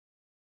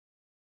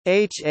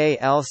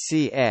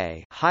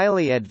HALCA,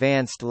 Highly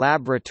Advanced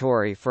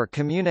Laboratory for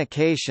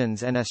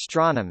Communications and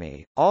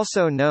Astronomy,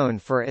 also known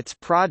for its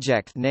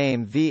project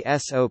name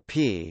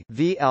VSOP,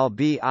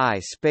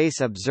 VLBI Space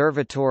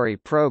Observatory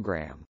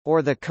Program,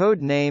 or the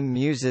code name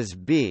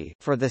MUSES-B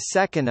for the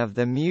second of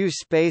the MUSE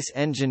Space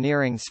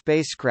Engineering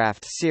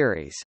spacecraft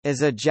series,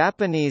 is a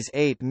Japanese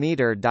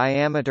 8-meter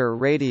diameter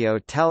radio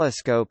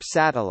telescope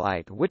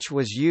satellite which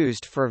was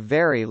used for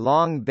Very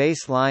Long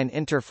Baseline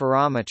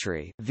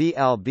Interferometry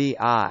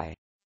 (VLBI).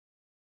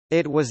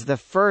 It was the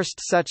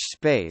first such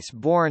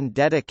space-borne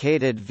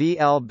dedicated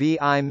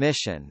VLBI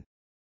mission.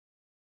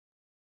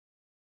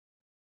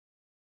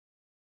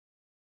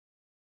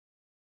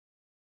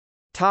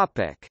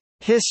 Topic: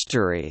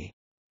 History.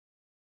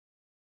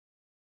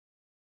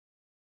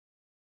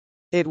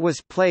 It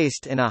was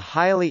placed in a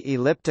highly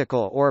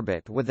elliptical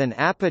orbit with an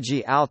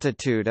apogee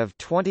altitude of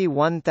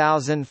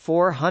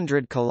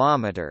 21,400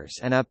 km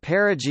and a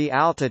perigee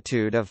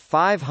altitude of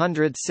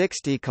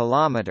 560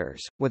 km,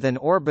 with an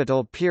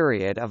orbital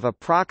period of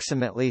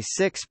approximately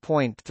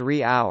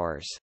 6.3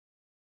 hours.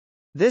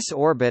 This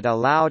orbit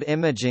allowed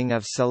imaging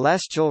of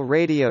celestial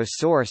radio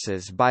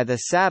sources by the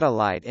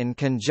satellite in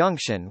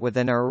conjunction with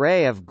an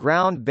array of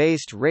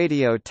ground-based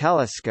radio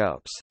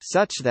telescopes,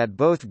 such that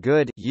both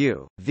good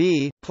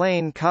UV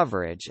plane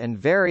coverage and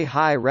very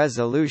high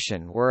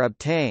resolution were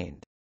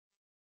obtained.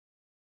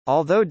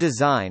 Although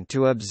designed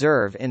to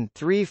observe in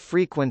three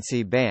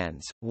frequency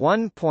bands,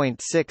 1.6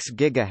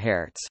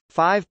 GHz,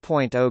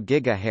 5.0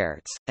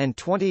 GHz, and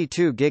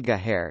 22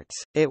 GHz,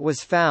 it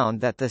was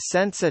found that the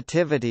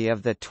sensitivity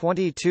of the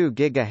 22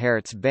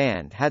 GHz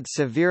band had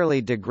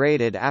severely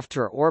degraded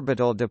after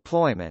orbital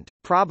deployment,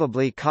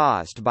 probably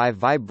caused by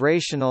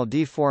vibrational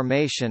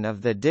deformation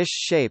of the dish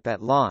shape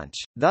at launch,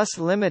 thus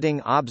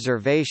limiting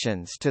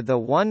observations to the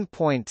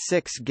 1.6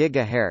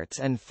 GHz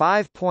and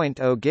 5.0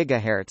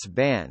 GHz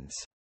bands.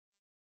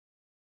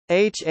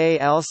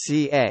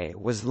 HALCA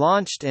was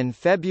launched in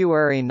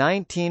February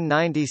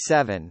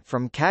 1997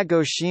 from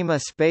Kagoshima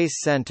Space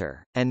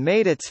Center, and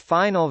made its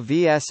final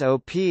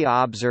VSOP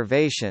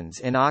observations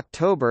in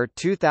October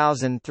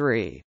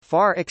 2003,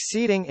 far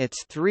exceeding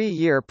its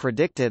 3-year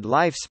predicted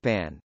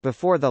lifespan,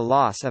 before the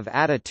loss of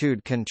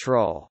attitude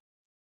control.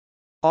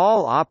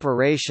 All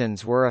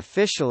operations were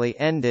officially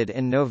ended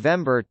in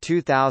November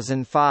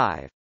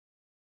 2005.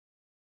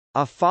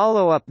 A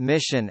follow-up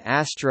mission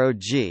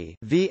Astro-G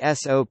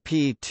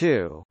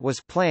VSOP-2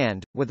 was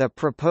planned, with a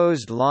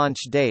proposed launch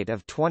date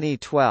of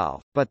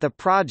 2012, but the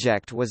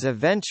project was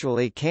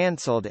eventually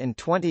cancelled in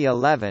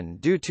 2011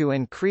 due to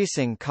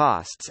increasing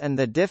costs and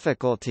the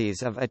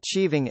difficulties of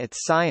achieving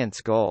its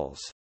science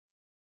goals.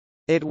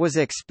 It was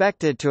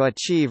expected to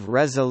achieve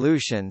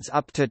resolutions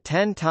up to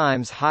 10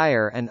 times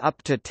higher and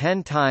up to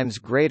 10 times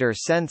greater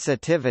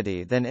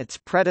sensitivity than its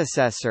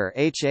predecessor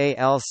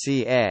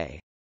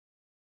HALCA.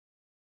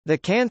 The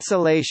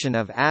cancellation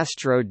of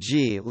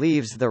Astro-G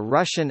leaves the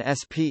Russian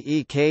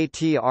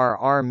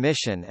SPEKTRR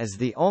mission as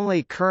the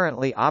only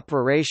currently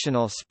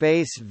operational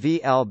space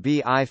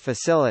VLBI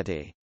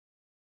facility.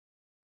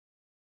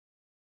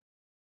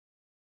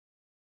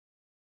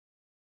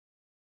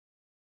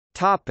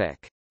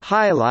 Topic: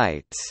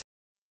 Highlights.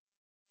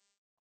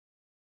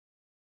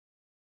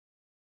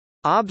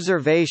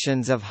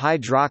 Observations of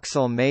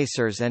hydroxyl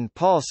masers and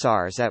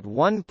pulsars at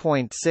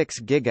 1.6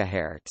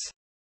 GHz.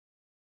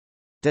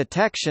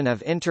 Detection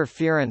of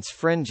interference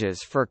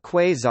fringes for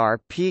quasar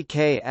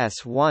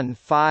PKS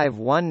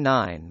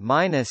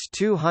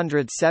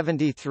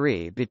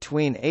 1519-273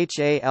 between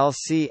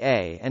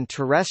HALCA and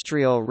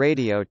terrestrial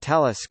radio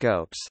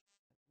telescopes.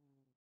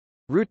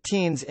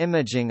 Routines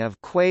imaging of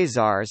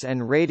quasars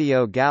and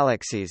radio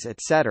galaxies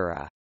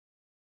etc.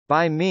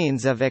 by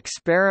means of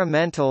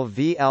experimental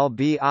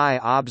VLBI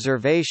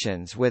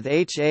observations with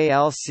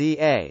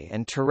HALCA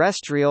and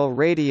terrestrial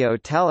radio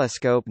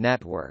telescope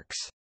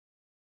networks.